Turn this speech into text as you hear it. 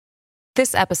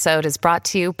This episode is brought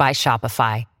to you by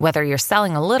Shopify. Whether you're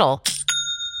selling a little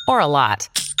or a lot,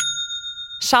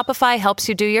 Shopify helps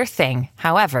you do your thing,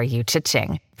 however you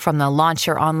cha-ching. From the launch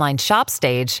your online shop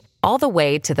stage, all the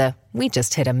way to the we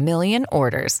just hit 1 million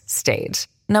orders stage.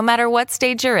 No matter what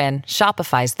stage you're in,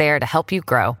 Shopify's there to help you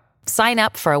grow. Sign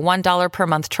up for a $1 per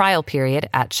month trial period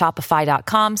at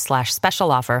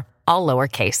shopify.com/special offer, all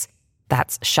lowercase.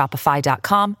 That's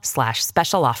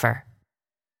shopify.com/special offer.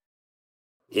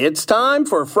 It's time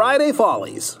for Friday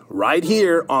Follies, right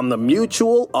here on the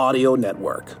Mutual Audio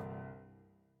Network.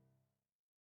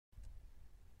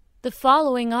 The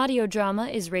following audio drama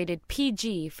is rated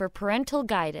PG for parental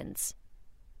guidance.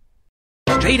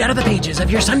 Straight out of the pages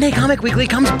of your Sunday Comic Weekly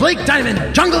comes Blake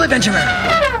Diamond, Jungle Adventurer.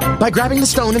 By grabbing the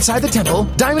stone inside the temple,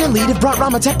 Diamond and Lead have brought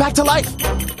Ramatek back to life.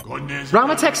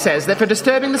 Ramatek says that for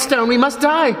disturbing the stone we must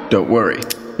die. Don't worry.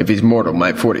 If he's mortal,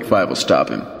 my 45 will stop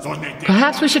him.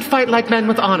 Perhaps we should fight like men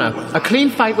with honor. A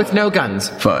clean fight with no guns.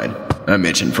 Fine. I'm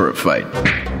itching for a fight.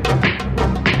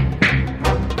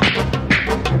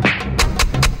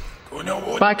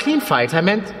 By a clean fight, I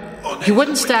meant you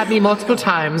wouldn't stab me multiple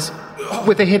times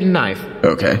with a hidden knife.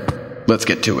 Okay. Let's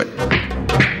get to it.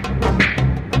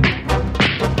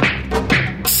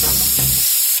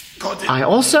 I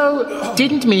also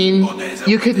didn't mean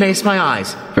you could mace my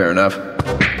eyes. Fair enough.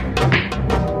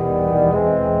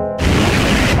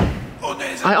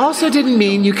 I also didn't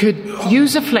mean you could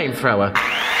use a flamethrower,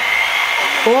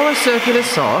 or a circular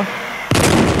saw,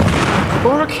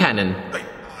 or a cannon.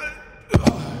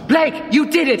 Blake, you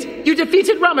did it! You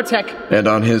defeated Ramatek! And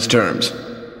on his terms.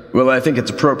 Well, I think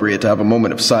it's appropriate to have a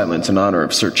moment of silence in honor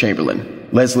of Sir Chamberlain.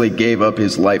 Leslie gave up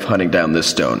his life hunting down this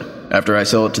stone. After I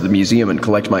sell it to the museum and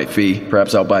collect my fee,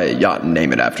 perhaps I'll buy a yacht and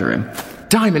name it after him.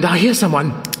 Diamond, I hear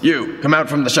someone. You, come out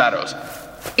from the shadows.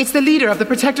 It's the leader of the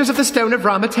Protectors of the Stone of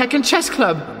Ramatek and Chess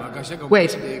Club.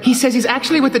 Wait, he says he's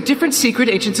actually with a different secret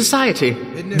ancient society.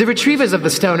 The Retrievers of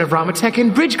the Stone of Ramatek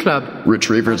and Bridge Club.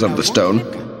 Retrievers of the Stone?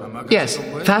 Yes,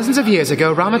 thousands of years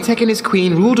ago, Ramatek and his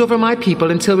queen ruled over my people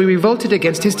until we revolted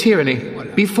against his tyranny.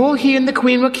 Before he and the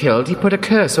queen were killed, he put a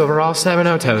curse over all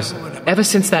Serenotos. Ever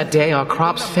since that day, our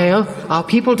crops fail, our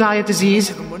people die of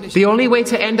disease. The only way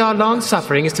to end our long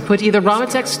suffering is to put either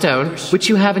Ramatek's stone, which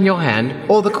you have in your hand,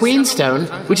 or the Queen's stone,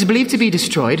 which is believed to be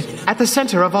destroyed, at the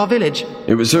center of our village.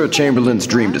 It was Sir Chamberlain's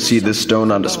dream to see this stone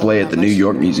on display at the New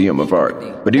York Museum of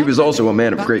Art. But he was also a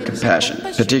man of great compassion,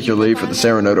 particularly for the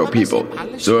Serenoto people.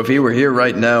 So if he were here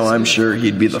right now, I'm sure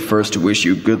he'd be the first to wish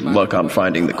you good luck on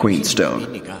finding the Queen's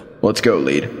stone. Let's go,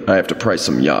 Lead. I have to price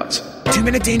some yachts. 2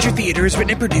 Minute Danger Theater is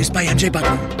written and produced by MJ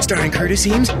Butler, starring Curtis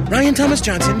Eames, Ryan Thomas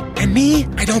Johnson, and me.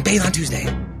 I don't bathe on Tuesday.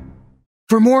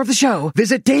 For more of the show,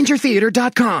 visit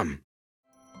dangertheater.com.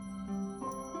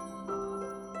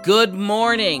 Good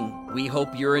morning. We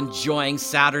hope you're enjoying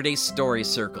Saturday's Story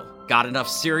Circle. Got enough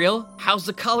cereal? How's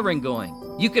the coloring going?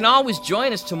 You can always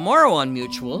join us tomorrow on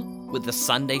Mutual with the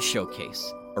Sunday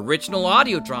Showcase, original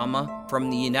audio drama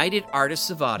from the United Artists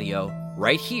of Audio,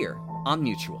 right here on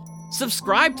Mutual.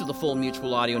 Subscribe to the full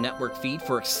Mutual Audio Network feed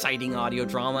for exciting audio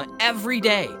drama every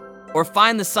day, or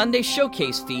find the Sunday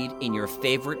Showcase feed in your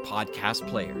favorite podcast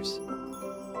players.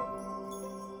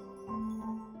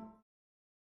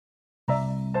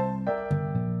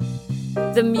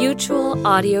 The Mutual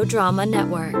Audio Drama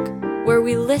Network, where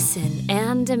we listen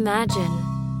and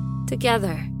imagine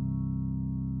together.